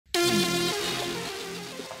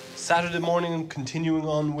Saturday morning, continuing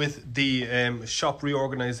on with the shop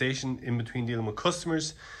reorganization in between dealing with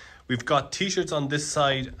customers. We've got t-shirts on this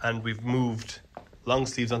side and we've moved long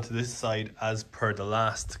sleeves onto this side as per the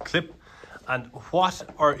last clip. And what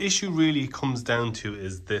our issue really comes down to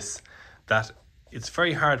is this, that it's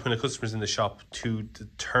very hard when a customer's in the shop to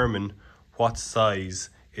determine what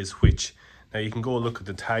size is which. Now you can go look at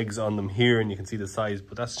the tags on them here and you can see the size,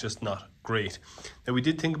 but that's just not great. Now we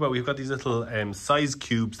did think about, we've got these little size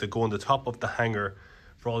cubes that go on the top of the hanger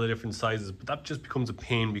for all the different sizes, but that just becomes a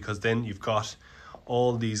pain because then you've got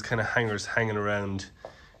all these kind of hangers hanging around,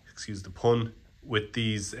 excuse the pun, with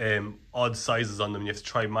these odd sizes on them. You have to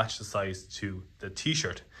try and match the size to the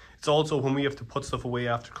t-shirt. It's also when we have to put stuff away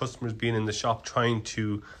after customers being in the shop trying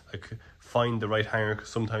to find the right hanger, because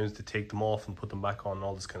sometimes they take them off and put them back on and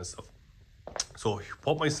all this kind of stuff. So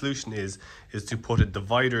what my solution is to put a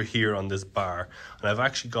divider here on this bar, and I've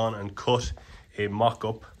actually gone and cut a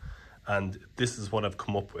mock-up, and this is what I've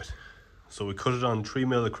come up with. So we cut it on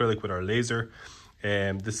 3mm acrylic with our laser,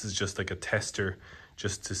 and this is just like a tester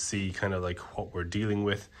just to see kind of like what we're dealing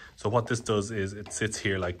with. So what this does is it sits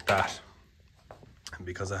here like that, and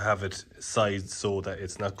because I have it sized so that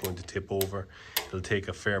it's not going to tip over, it'll take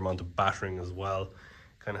a fair amount of battering as well.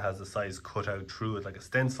 Kind of has the size cut out through it like a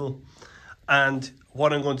stencil. And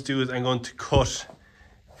what I'm going to do is I'm going to cut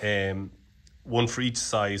one for each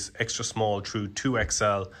size, extra small through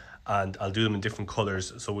 2XL, and I'll do them in different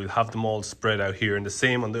colors. So we'll have them all spread out here, and the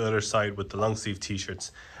same on the other side with the long sleeve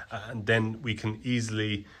t-shirts. And then we can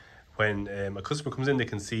easily, when a customer comes in, they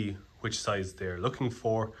can see which size they're looking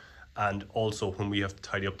for. And also when we have to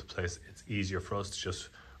tidy up the place, it's easier for us to just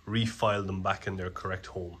refile them back in their correct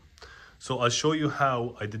home. So I'll show you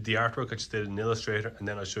how I did the artwork. I just did it in Illustrator, and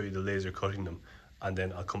then I'll show you the laser cutting them, and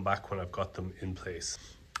then I'll come back when I've got them in place.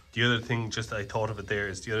 The other thing, just I thought of it there,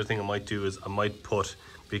 is the other thing I might do is I might put,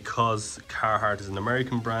 because Carhartt is an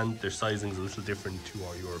American brand, their sizing is a little different to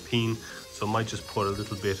our European, so I might just put a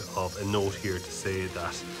little bit of a note here to say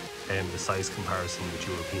that the size comparison with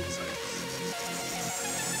European sizes.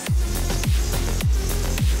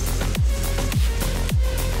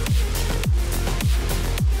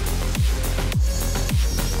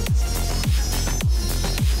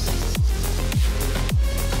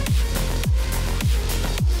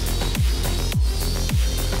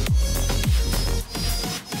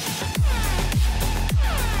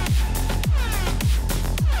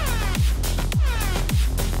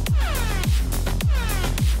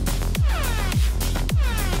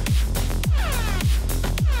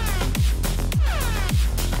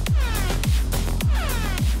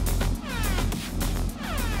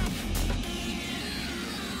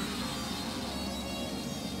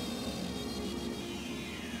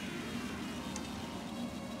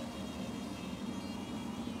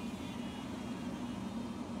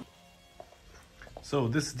 So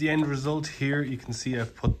this is the end result here. You can see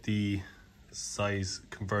I've put the size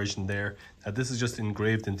conversion there. Now this is just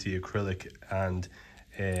engraved into the acrylic, and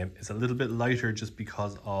it's a little bit lighter just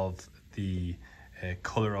because of the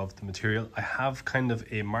color of the material. I have kind of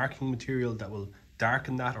a marking material that will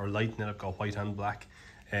darken that or lighten it. I've got white and black,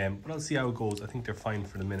 but I'll see how it goes. I think they're fine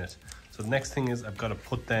for the minute. So the next thing is I've got to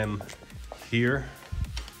put them here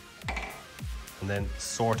and then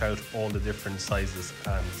sort out all the different sizes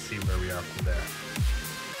and see where we are from there.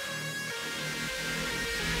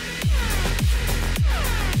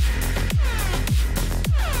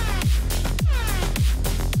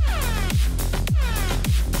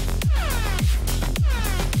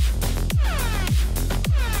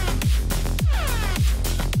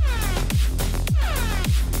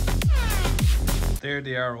 There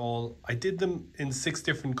they are all. I did them in 6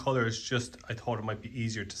 different colors, just I thought it might be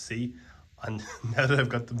easier to see. And now that I've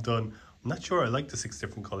got them done, I'm not sure I like the 6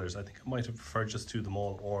 different colors. I think I might have preferred just do them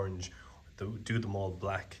all orange or do them all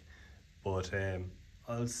black. But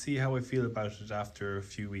I'll see how I feel about it after a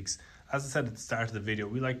few weeks. As I said at the start of the video,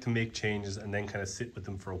 we like to make changes and then kind of sit with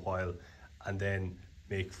them for a while and then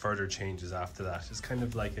make further changes after that. It's kind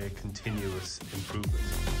of like a continuous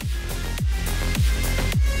improvement.